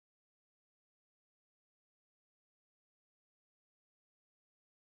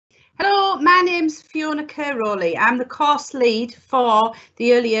Hello, my name's Fiona Currowley. I'm the course lead for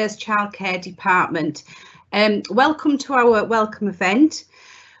the Early Years Childcare Department. Welcome to our welcome event.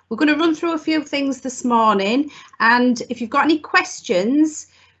 We're going to run through a few things this morning, and if you've got any questions,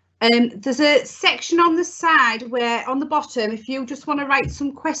 there's a section on the side where on the bottom, if you just want to write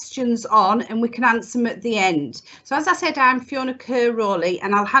some questions on, and we can answer them at the end. So as I said, I'm Fiona Currowley,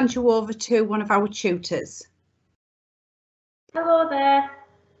 and I'll hand you over to one of our tutors. Hello there.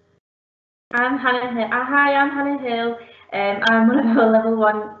 I'm Hannah Hill. Hi, I'm Hannah Hill. I'm one of our level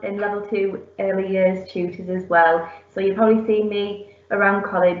 1 and level 2 early years tutors as well. So you've probably seen me around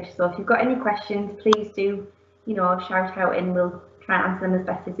college. So if you've got any questions, please do, shout out and we'll try and answer them as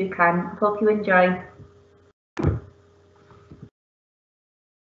best as we can. Hope you enjoy.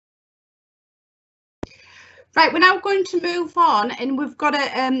 Right, we're now going to move on, and we've got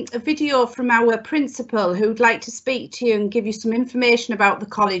a video from our principal who'd like to speak to you and give you some information about the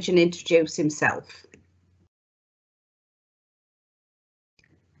college and introduce himself.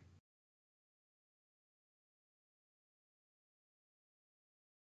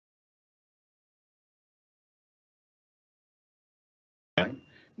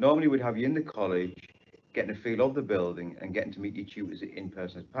 Normally we'd have you in the college, getting a feel of the building and getting to meet your tutors in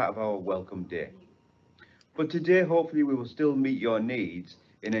person as part of our welcome day. But today, hopefully, we will still meet your needs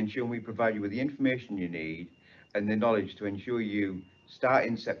in ensuring we provide you with the information you need and the knowledge to ensure you start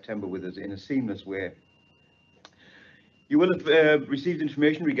in September with us in a seamless way. You will have received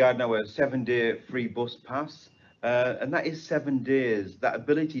information regarding our 7-day free bus pass, and that is 7 days. That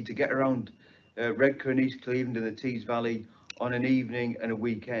ability to get around Redcar and East Cleveland and the Tees Valley on an evening and a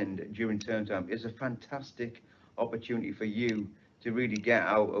weekend during term time is a fantastic opportunity for you to really get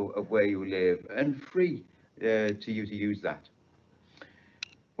out of where you live and free to use that.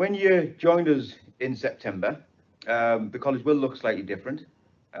 When you join us in September, the college will look slightly different.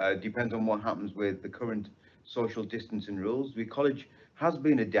 Depends on what happens with the current social distancing rules. The college has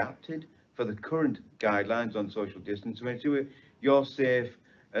been adapted for the current guidelines on social distance to ensure you're safe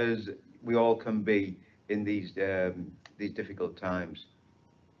as we all can be in these difficult times.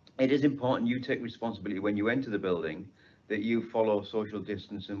 It is important you take responsibility when you enter the building, that you follow social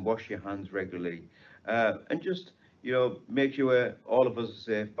distance and wash your hands regularly, and just make sure all of us are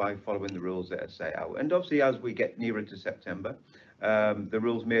safe by following the rules that are set out. And obviously, as we get nearer to September, the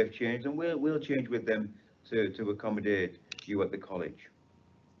rules may have changed, and we'll change with them to accommodate you at the college.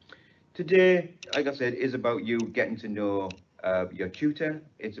 Today, like I said, is about you getting to know your tutor.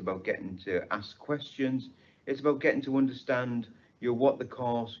 It's about getting to ask questions. It's about getting to understand what the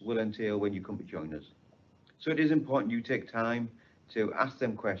course will entail when you come to join us. So it is important you take time to ask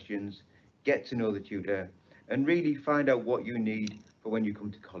them questions, get to know the tutor, and really find out what you need for when you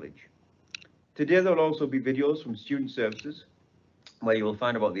come to college. Today there will also be videos from student services where you will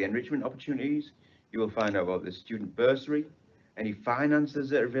find about the enrichment opportunities, you will find out about the student bursary, any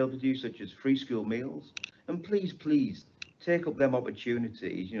finances that are available to you, such as free school meals, and please take up them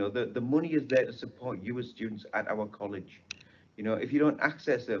opportunities. The money is there to support you as students at our college. If you don't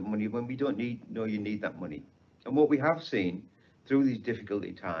access that money when we don't know you need that money. And what we have seen through these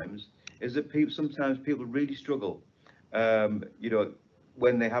difficulty times is that sometimes people really struggle,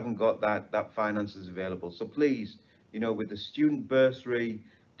 when they haven't got that finances available. So please, with the student bursary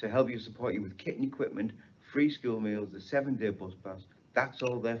to help you support you with kit and equipment, free school meals, the 7-day bus pass, that's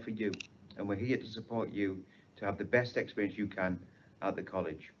all there for you. And we're here to support you to have the best experience you can at the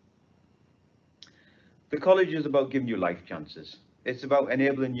college. The college is about giving you life chances. It's about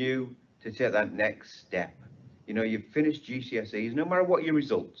enabling you to take that next step. You've finished GCSEs, no matter what your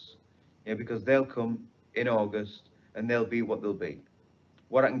results, because they'll come in August and they'll be what they'll be.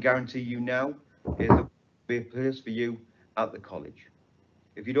 What I can guarantee you now is there will be a place for you at the college.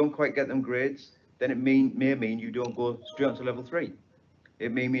 If you don't quite get them grades, then it may mean you don't go straight on to level 3.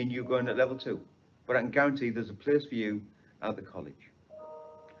 It may mean you're going at level 2. But I can guarantee there's a place for you at the college.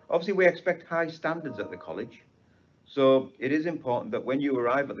 Obviously, we expect high standards at the college. So it is important that when you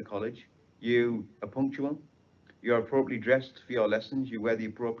arrive at the college, you are punctual, you're appropriately dressed for your lessons, you wear the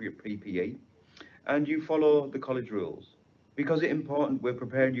appropriate PPE, and you follow the college rules. Because it's important, we're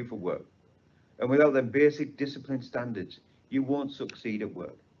preparing you for work. And without them basic discipline standards, you won't succeed at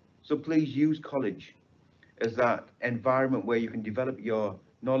work. So please use college as that environment where you can develop your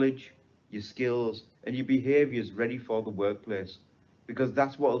knowledge, your skills, and your behaviours ready for the workplace. Because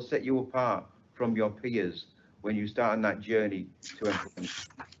that's what will set you apart from your peers when you start on that journey to employment.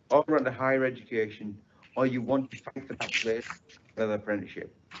 Or you're under higher education, or you want to fight for that place, for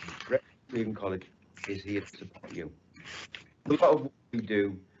apprenticeship. Cleveland College is here to support you. A lot of what you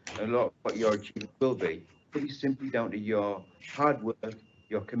do and a lot of what your achievement will be simply down to your hard work,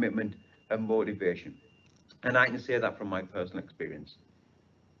 your commitment and motivation. And I can say that from my personal experience.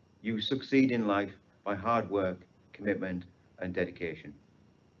 You succeed in life by hard work, commitment and dedication.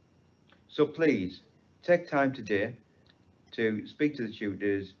 So please take time today to speak to the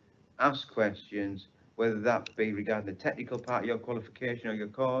tutors, ask questions, whether that be regarding the technical part of your qualification or your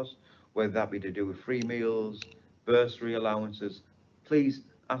course, whether that be to do with free meals, bursary allowances. Please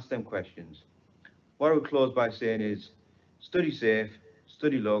ask them questions. What I would close by saying is study safe,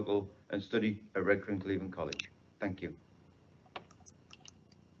 study local and study at Redcliffe Cleveland College. Thank you.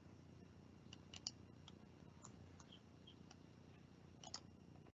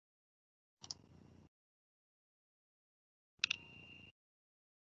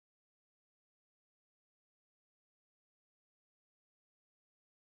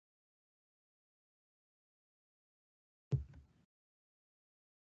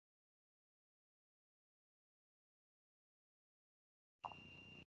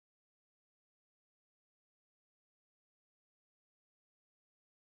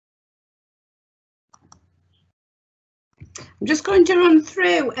 I'm just going to run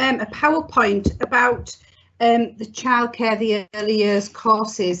through a PowerPoint about the childcare, the early years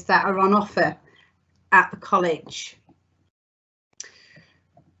courses that are on offer at the college.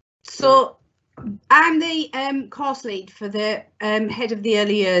 So I'm the course lead for the head of the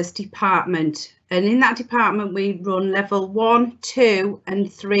early years department, and in that department we run level 1, 2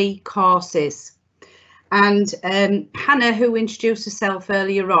 and 3 courses. And Hannah, who introduced herself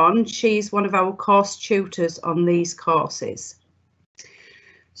earlier on, she's one of our course tutors on these courses.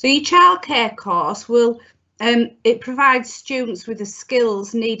 So your childcare course will it provides students with the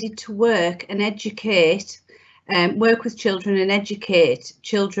skills needed to work and educate, work with children and educate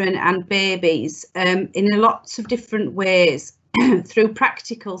children and babies in lots of different ways through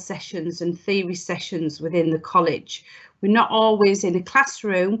practical sessions and theory sessions within the college. We're not always in a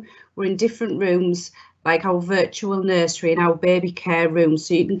classroom, we're in different rooms like our virtual nursery and our baby care room,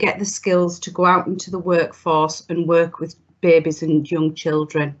 so you can get the skills to go out into the workforce and work with babies and young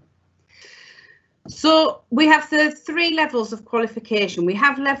children. So we have the 3 levels of qualification. We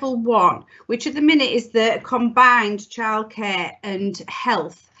have level 1, which at the minute is the combined childcare and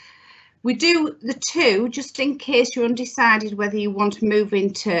health. We do the 2 just in case you're undecided whether you want to move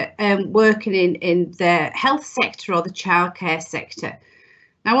into working in the health sector or the childcare sector.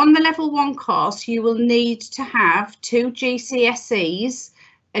 Now on the level 1 course, you will need to have 2 GCSEs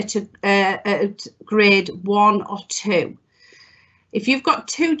at grade 1 or 2. If you've got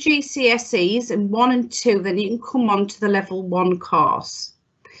 2 GCSEs and 1 and 2, then you can come on to the level 1 course.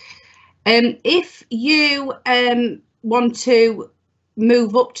 If you want to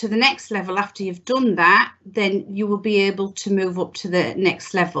move up to the next level after you've done that, then you will be able to move up to the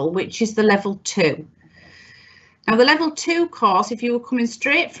next level, which is the level 2. Now the level 2 course, if you were coming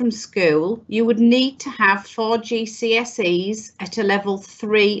straight from school, you would need to have 4 GCSEs at a level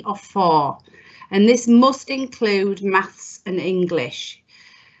 3 or 4, and this must include maths and English.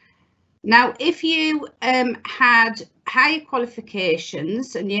 Now if you had higher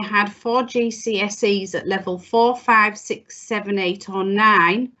qualifications and you had 4 GCSEs at level 4, 5, 6, 7, 8 or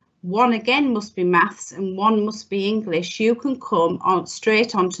 9, 1 again must be maths and 1 must be English, you can come on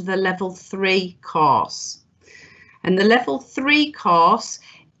straight onto the level 3 course. And the level 3 course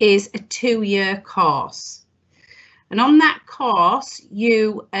is a 2-year course. And on that course,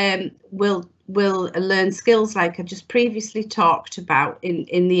 you will learn skills like I just previously talked about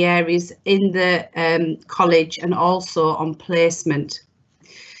in the areas in the college and also on placement.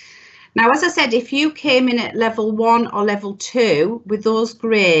 Now, as I said, if you came in at level 1 or level 2 with those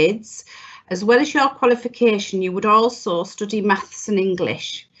grades, as well as your qualification, you would also study maths and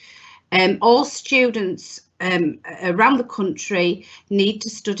English. All students around the country need to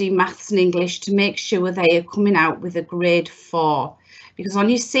study maths and English to make sure they are coming out with a grade 4, because on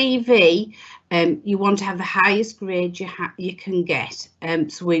your CV you want to have the highest grade you can get.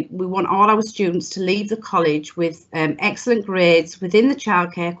 So we want all our students to leave the college with excellent grades within the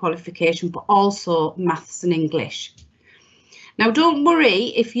childcare qualification, but also maths and English. Now don't worry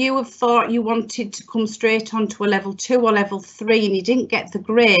if you have thought you wanted to come straight onto a level 2 or level 3 and you didn't get the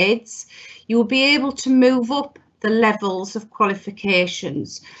grades. You will be able to move up the levels of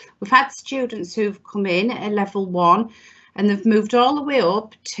qualifications. We've had students who've come in at level 1 and they've moved all the way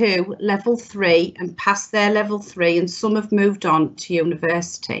up to level 3 and passed their level 3, and some have moved on to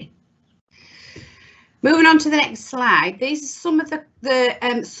university. Moving on to the next slide, these are some of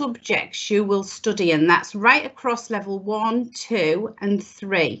the subjects you will study, and that's right across level 1, 2 and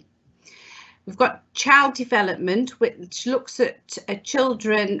 3. We've got child development, which looks at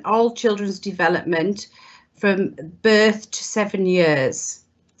all children's development from birth to 7 years.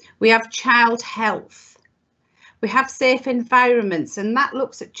 We have child health. We have safe environments, and that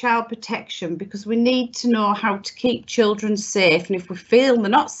looks at child protection, because we need to know how to keep children safe, and if we feel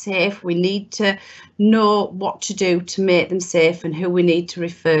they're not safe, we need to know what to do to make them safe and who we need to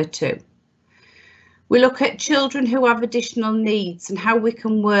refer to. We look at children who have additional needs and how we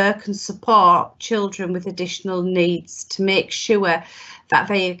can work and support children with additional needs to make sure that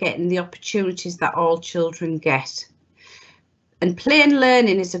they are getting the opportunities that all children get. And play and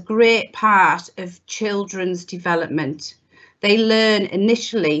learning is a great part of children's development. They learn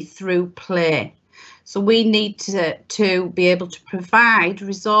initially through play. So we need to be able to provide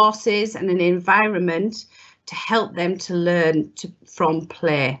resources and an environment to help them to learn from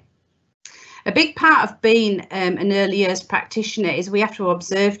play. A big part of being an early years practitioner is we have to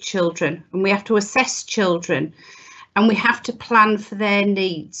observe children, and we have to assess children, and we have to plan for their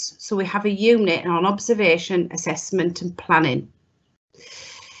needs. So we have a unit on observation, assessment and planning.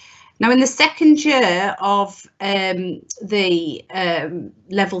 Now, in the second year of the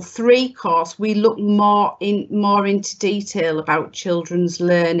level 3 course, we look more into detail about children's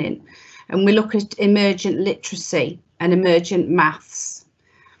learning, and we look at emergent literacy and emergent maths,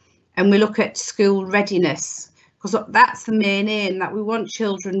 and we look at school readiness, because that's the main aim, that we want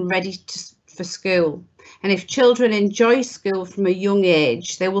children ready for school. And if children enjoy school from a young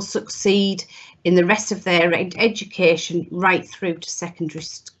age, they will succeed in the rest of their education right through to secondary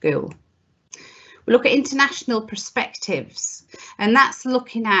school. We look at international perspectives, and that's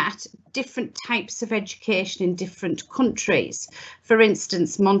looking at different types of education in different countries. For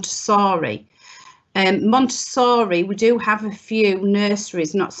instance, Montessori. Montessori, we do have a few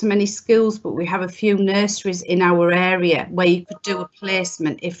nurseries, not so many schools, but we have a few nurseries in our area where you could do a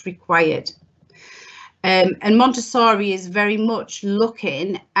placement if required. And Montessori is very much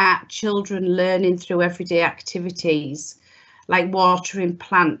looking at children learning through everyday activities like watering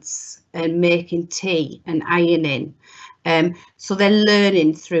plants and making tea and ironing. So they're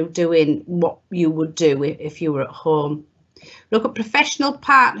learning through doing what you would do if you were at home. Look at professional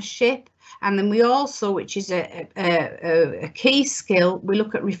partnership, and then we also, which is a key skill, we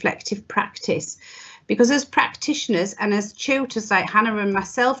look at reflective practice. Because as practitioners and as tutors like Hannah and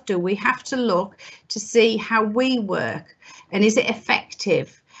myself do, we have to look to see how we work, and is it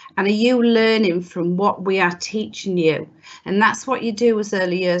effective, and are you learning from what we are teaching you? And that's what you do as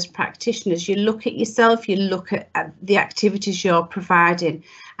early years practitioners. You look at yourself, you look at the activities you're providing,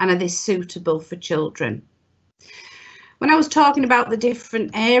 and are they suitable for children? When I was talking about the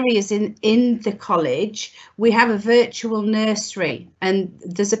different areas in the college, we have a virtual nursery, and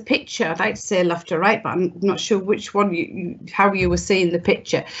there's a picture, I'd like to say left or right, but I'm not sure which one how you were seeing the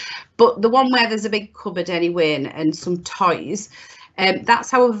picture, but the one where there's a big cupboard anyway and some toys,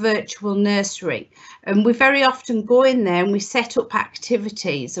 that's our virtual nursery. And we very often go in there and we set up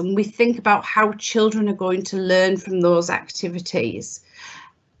activities, and we think about how children are going to learn from those activities.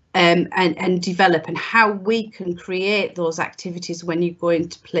 And develop, and how we can create those activities when you go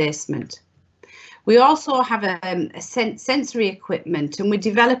into placement. We also have a sensory equipment, and we're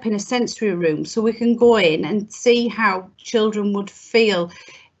developing a sensory room so we can go in and see how children would feel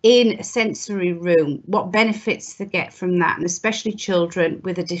in a sensory room, what benefits they get from that, and especially children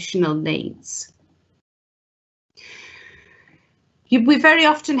with additional needs. We very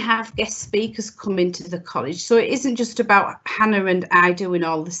often have guest speakers come into the college, so it isn't just about Hannah and I doing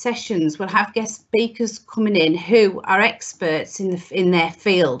all the sessions. We'll have guest speakers coming in who are experts in their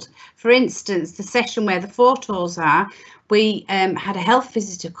field. For instance, the session where the photos are, we had a health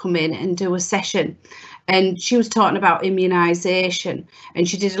visitor come in and do a session, and she was talking about immunisation, and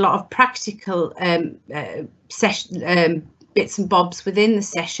she did a lot of practical bits and bobs within the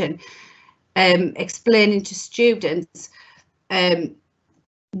session, explaining to students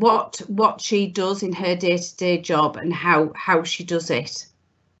what she does in her day-to-day job and how she does it.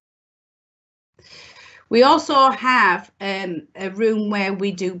 We also have a room where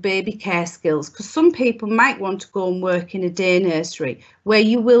we do baby care skills, because some people might want to go and work in a day nursery where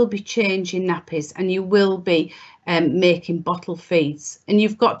you will be changing nappies and you will be making bottle feeds, and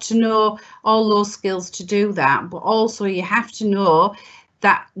you've got to know all those skills to do that, but also you have to know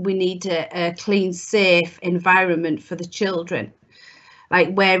that we need a clean, safe environment for the children,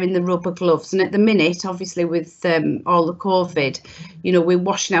 like wearing the rubber gloves. And at the minute, obviously with all the COVID, you know, we're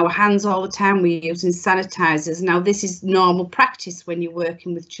washing our hands all the time, we're using sanitizers. Now, this is normal practice when you're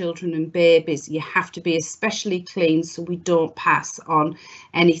working with children and babies. You have to be especially clean so we don't pass on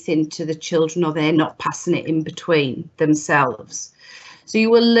anything to the children, or they're not passing it in between themselves. So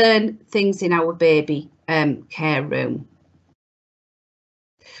you will learn things in our baby care room.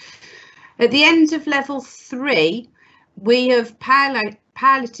 At the end of level 3, we have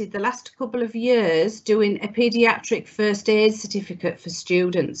piloted the last couple of years doing a paediatric first aid certificate for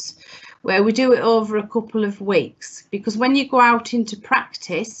students, where we do it over a couple of weeks, because when you go out into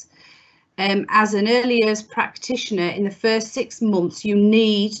practice as an early years practitioner in the first 6 months, you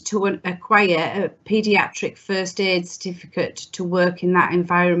need to acquire a paediatric first aid certificate to work in that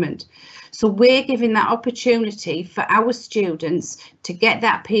environment. So we're giving that opportunity for our students to get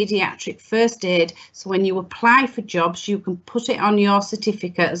that paediatric first aid, so when you apply for jobs you can put it on your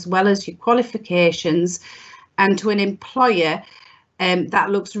certificate as well as your qualifications, and to an employer that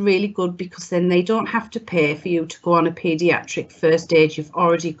looks really good, because then they don't have to pay for you to go on a paediatric first aid. You've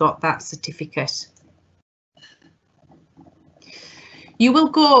already got that certificate. You will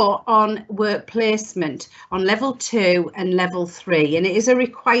go on work placement on level 2 and level 3, and it is a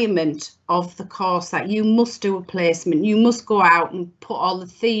requirement of the course that you must do a placement. You must go out and put all the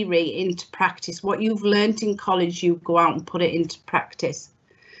theory into practice. What you've learnt in college, you go out and put it into practice.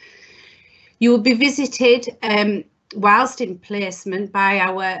 You will be visited whilst in placement by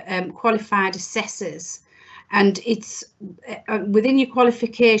our qualified assessors, and it's within your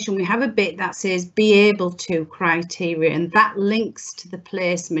qualification we have a bit that says be able to criteria, and that links to the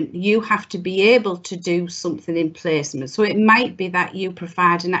placement. You have to be able to do something in placement, so it might be that you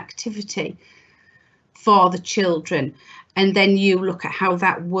provide an activity for the children and then you look at how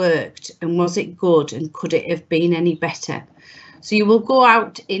that worked and was it good and could it have been any better. So you will go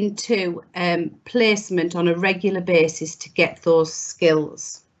out into placement on a regular basis to get those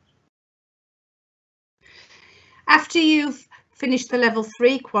skills. After you've finished the level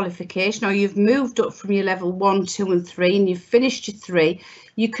 3 qualification, or you've moved up from your level 1, 2 and 3 and you've finished your 3,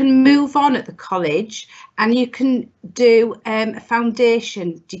 you can move on at the college and you can do a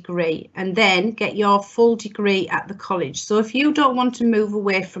foundation degree and then get your full degree at the college. So if you don't want to move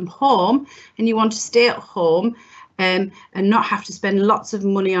away from home and you want to stay at home, and not have to spend lots of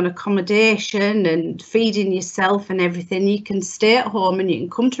money on accommodation and feeding yourself and everything, you can stay at home and you can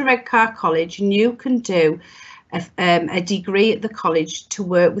come to Redcar College and you can do a degree at the college to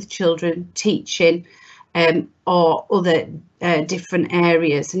work with children, teaching or other different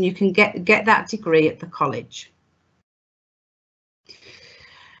areas, and you can get that degree at the college.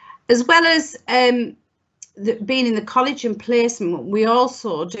 As well as being in the college and placement, we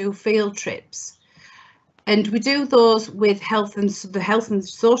also do field trips. And we do those with the Health and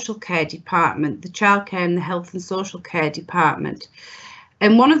Social Care Department, the Childcare and the Health and Social Care Department.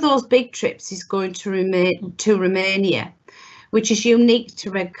 And one of those big trips is going to Romania, which is unique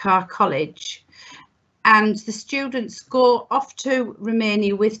to Redcar College. And the students go off to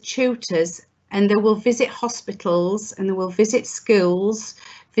Romania with tutors, and they will visit hospitals and they will visit schools,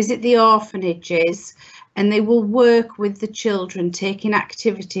 visit the orphanages, and they will work with the children, taking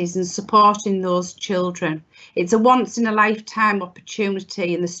activities and supporting those children. It's a once in a lifetime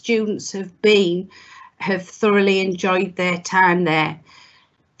opportunity, and the students have thoroughly enjoyed their time there.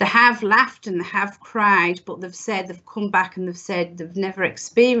 They have laughed and they have cried, but they've come back and they've said they've never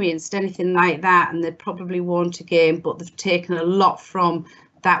experienced anything like that, and they probably won't again, but they've taken a lot from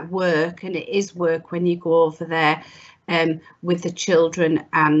that work, and it is work when you go over there with the children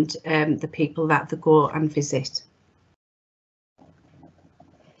and the people that they go and visit.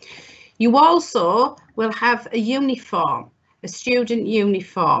 You also will have a uniform, a student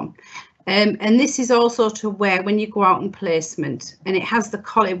uniform, and this is also to wear when you go out on placement, and it has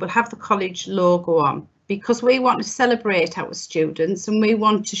will have the college logo on, because we want to celebrate our students and we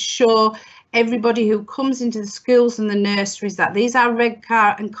want to show everybody who comes into the schools and the nurseries that these are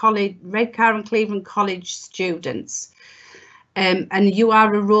Redcar and Cleveland College students. And you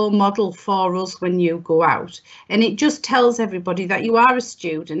are a role model for us when you go out, and it just tells everybody that you are a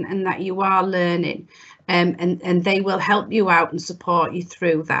student and that you are learning, and they will help you out and support you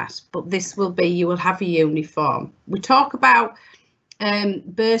through that. But this will be, you will have a uniform. We talk about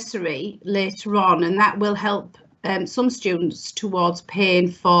bursary later on, and that will help some students towards paying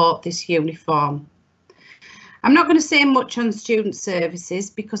for this uniform. I'm not going to say much on student services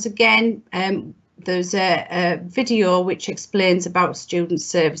because again there's a video which explains about student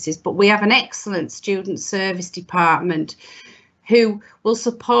services, but we have an excellent student service department who will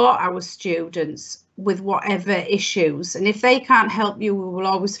support our students with whatever issues, and if they can't help you, we will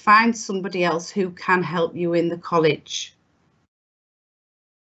always find somebody else who can help you in the college.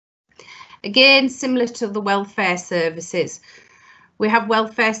 Again, similar to the welfare services, we have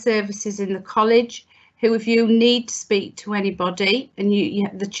welfare services in the college who, if you need to speak to anybody and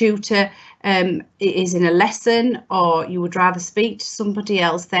the tutor is in a lesson, or you would rather speak to somebody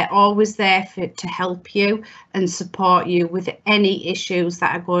else, they're always there to help you and support you with any issues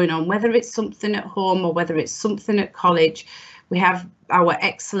that are going on, whether it's something at home or whether it's something at college. we have our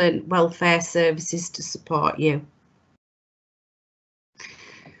excellent welfare services to support you.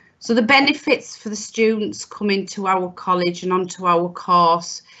 So the benefits for the students coming to our college and onto our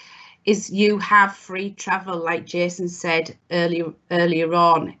course is you have free travel, like Jason said earlier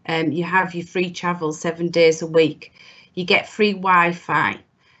on. You have your free travel 7 days a week. You get free Wi-Fi.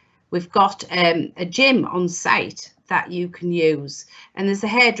 We've got a gym on site that you can use, and there's a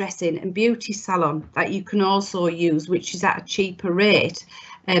hairdressing and beauty salon that you can also use, which is at a cheaper rate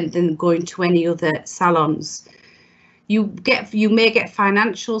than going to any other salons. You may get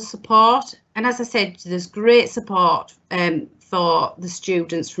financial support, and as I said, there's great support for the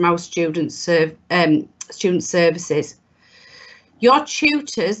students from our student services. Your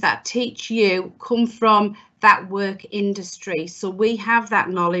tutors that teach you come from that work industry, so we have that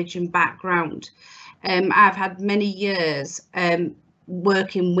knowledge and background. I've had many years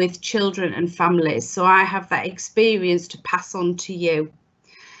working with children and families, so I have that experience to pass on to you.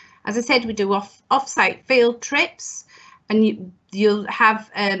 As I said, we do off-site field trips, and you'll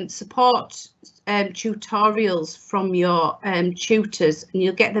have support tutorials from your tutors, and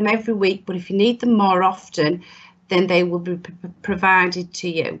you'll get them every week, but if you need them more often, then they will be provided to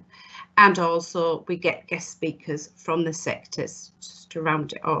you. And also we get guest speakers from the sectors just to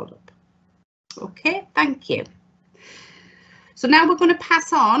round it all up. Okay, thank you. So now we're going to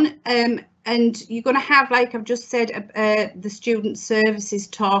pass on and you're going to have, like I've just said, the student services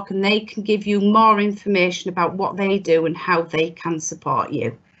talk, and they can give you more information about what they do and how they can support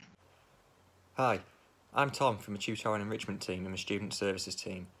you. Hi, I'm Tom from the Tutor and Enrichment team and the Student Services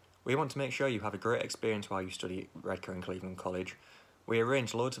team. We want to make sure you have a great experience while you study at Redcar and Cleveland College. We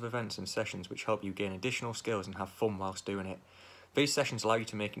arrange loads of events and sessions which help you gain additional skills and have fun whilst doing it. These sessions allow you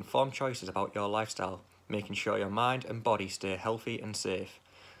to make informed choices about your lifestyle, making sure your mind and body stay healthy and safe.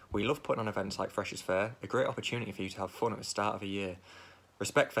 We love putting on events like Freshers' Fair, a great opportunity for you to have fun at the start of a year.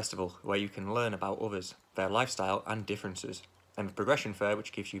 Respect Festival, where you can learn about others, their lifestyle and differences. And Progression Fair,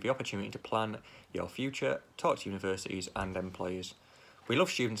 which gives you the opportunity to plan your future, talk to universities and employers. We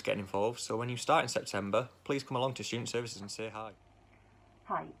love students getting involved, so when you start in September, please come along to Student Services and say hi.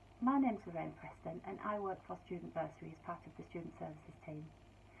 Hi, my name's Lorraine Preston and I work for Student Bursary as part of the Student Services team.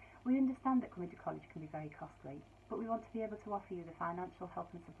 We understand that coming to college can be very costly, but we want to be able to offer you the financial help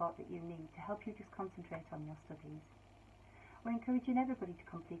and support that you need to help you just concentrate on your studies. We're encouraging everybody to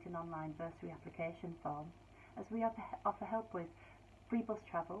complete an online bursary application form, as we offer help with free bus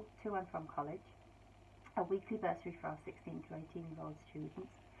travel to and from college, a weekly bursary for our 16 to 18-year-old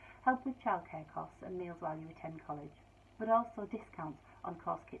students, help with childcare costs and meals while you attend college, but also discounts on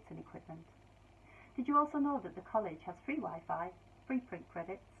course kits and equipment. Did you also know that the college has free Wi-Fi, free print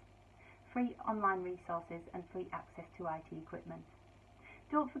credits, free online resources and free access to IT equipment?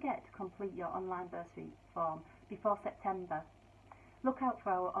 Don't forget to complete your online bursary form before September. Look out for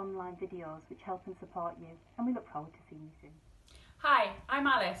our online videos which help and support you, and we look forward to seeing you soon. Hi, I'm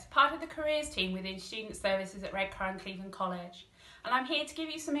Alice, part of the careers team within Student Services at Redcar and Cleveland College, and I'm here to give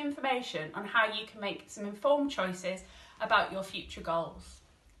you some information on how you can make some informed choices about your future goals.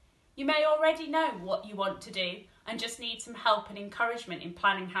 You may already know what you want to do and just need some help and encouragement in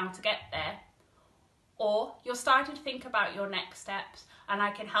planning how to get there, or you're starting to think about your next steps and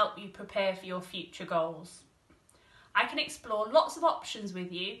I can help you prepare for your future goals. I can explore lots of options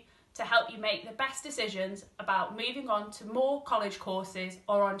with you to help you make the best decisions about moving on to more college courses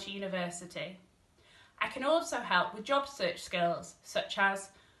or onto university. I can also help with job search skills such as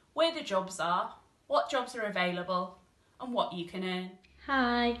where the jobs are, what jobs are available and what you can earn.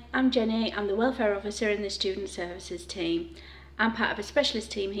 Hi, I'm Jenny. I'm the Welfare Officer in the Student Services team. I'm part of a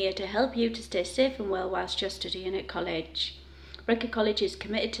specialist team here to help you to stay safe and well whilst you're studying at college. Redcar College is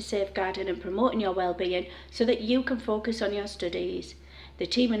committed to safeguarding and promoting your well-being so that you can focus on your studies. The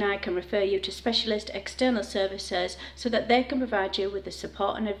team and I can refer you to specialist external services so that they can provide you with the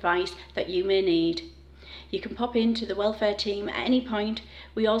support and advice that you may need. You can pop into the welfare team at any point.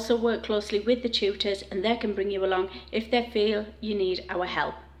 We also work closely with the tutors and they can bring you along if they feel you need our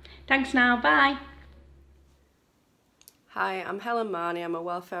help. Thanks now, bye. Hi, I'm Helen Marnie. I'm a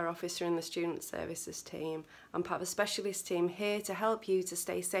welfare officer in the Student Services team. I'm part of a specialist team here to help you to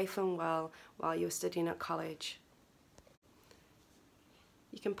stay safe and well while you're studying at college.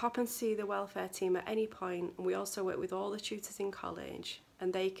 You can pop and see the welfare team at any point, and we also work with all the tutors in college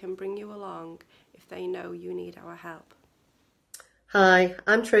and they can bring you along if they know you need our help. Hi,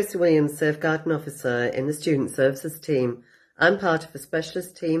 I'm Tracy Williams, Safeguarding Officer in the Student Services team. I'm part of a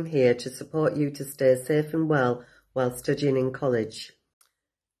specialist team here to support you to stay safe and well while studying in college.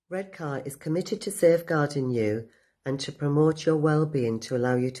 Redcar is committed to safeguarding you and to promote your well-being to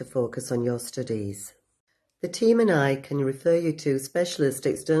allow you to focus on your studies. The team and I can refer you to specialist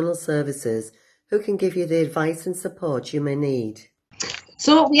external services who can give you the advice and support you may need.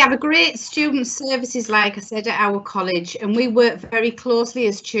 So we have a great student services, like I said, at our college, and we work very closely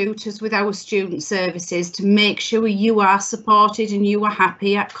as tutors with our student services to make sure you are supported and you are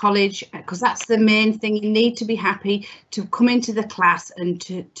happy at college, because that's the main thing. You need to be happy to come into the class and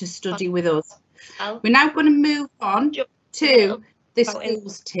to study with us. We're now going to move on to the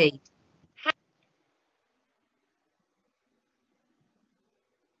schools team.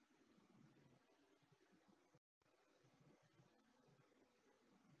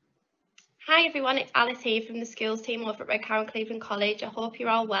 Hi everyone, it's Alice here from the schools team over at Redcar and Cleveland College. I hope you're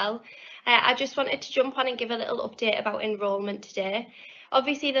all well. I just wanted to jump on and give a little update about enrolment today.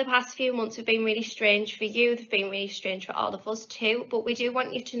 Obviously the past few months have been really strange for you, they've been really strange for all of us too, but we do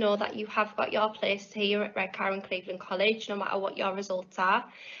want you to know that you have got your place here at Redcar and Cleveland College, no matter what your results are.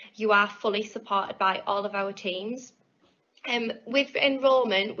 You are fully supported by all of our teams. With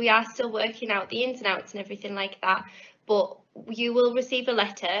enrolment, we are still working out the ins and outs and everything like that, but you will receive a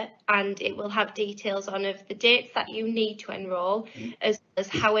letter and it will have details on of the dates that you need to enrol, as well as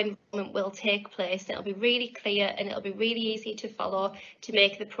how enrolment will take place. It'll be really clear and it'll be really easy to follow to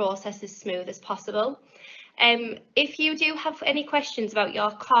make the process as smooth as possible. If you do have any questions about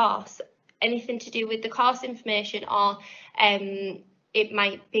your course, anything to do with the course information, or it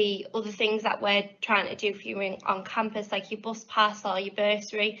might be other things that we're trying to do for you on campus, like your bus pass or your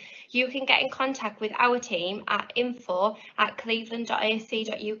bursary, you can get in contact with our team at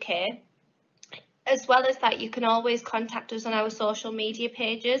info@cleveland.ac.uk. As well as that, you can always contact us on our social media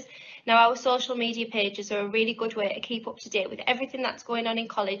pages. Now, our social media pages are a really good way to keep up to date with everything that's going on in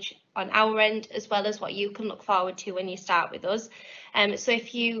college on our end, as well as what you can look forward to when you start with us. So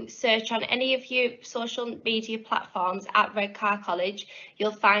if you search on any of your social media platforms at Redcar College,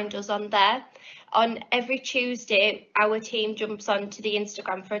 you'll find us on there. On every Tuesday, our team jumps onto the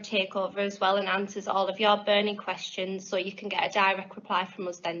Instagram for a takeover as well and answers all of your burning questions, so you can get a direct reply from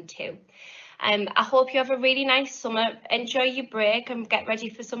us then too. I hope you have a really nice summer. Enjoy your break and get ready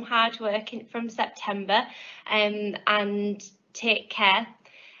for some hard work from September, and take care.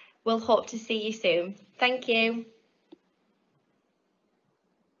 We'll hope to see you soon. Thank you.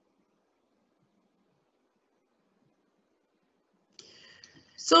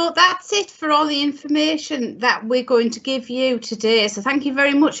 So that's it for all the information that we're going to give you today. So thank you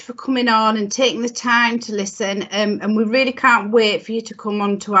very much for coming on and taking the time to listen. And we really can't wait for you to come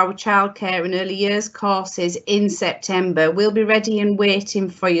on to our childcare and early years courses in September. We'll be ready and waiting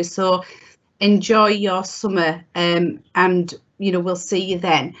for you. So enjoy your summer, and we'll see you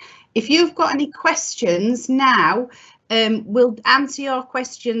then. If you've got any questions now, we'll answer your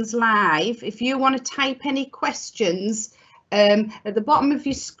questions live. If you want to type any questions, at the bottom of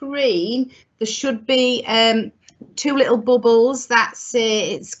your screen, there should be two little bubbles that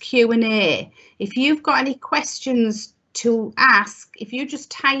say it's Q&A. If you've got any questions to ask, if you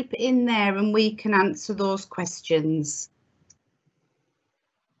just type in there and we can answer those questions.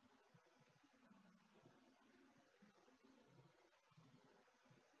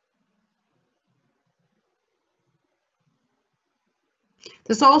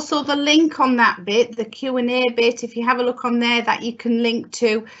 There's also the link on that bit, the Q&A bit, if you have a look on there, that you can link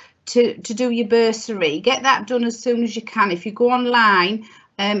to do your bursary. Get that done as soon as you can. If you go online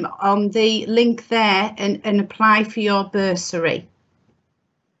on the link there and apply for your bursary.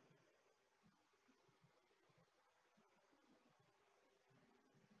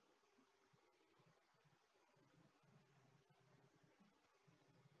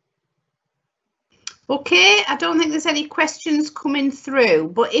 Okay, I don't think there's any questions coming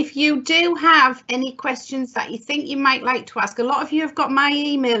through, but if you do have any questions that you think you might like to ask, a lot of you have got my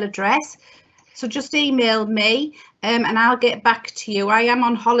email address, so just email me and I'll get back to you. I am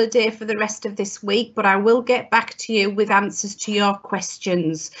on holiday for the rest of this week, but I will get back to you with answers to your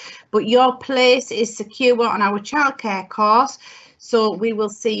questions. But your place is secure on our childcare course, so we will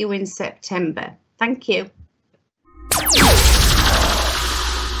see you in September. Thank you.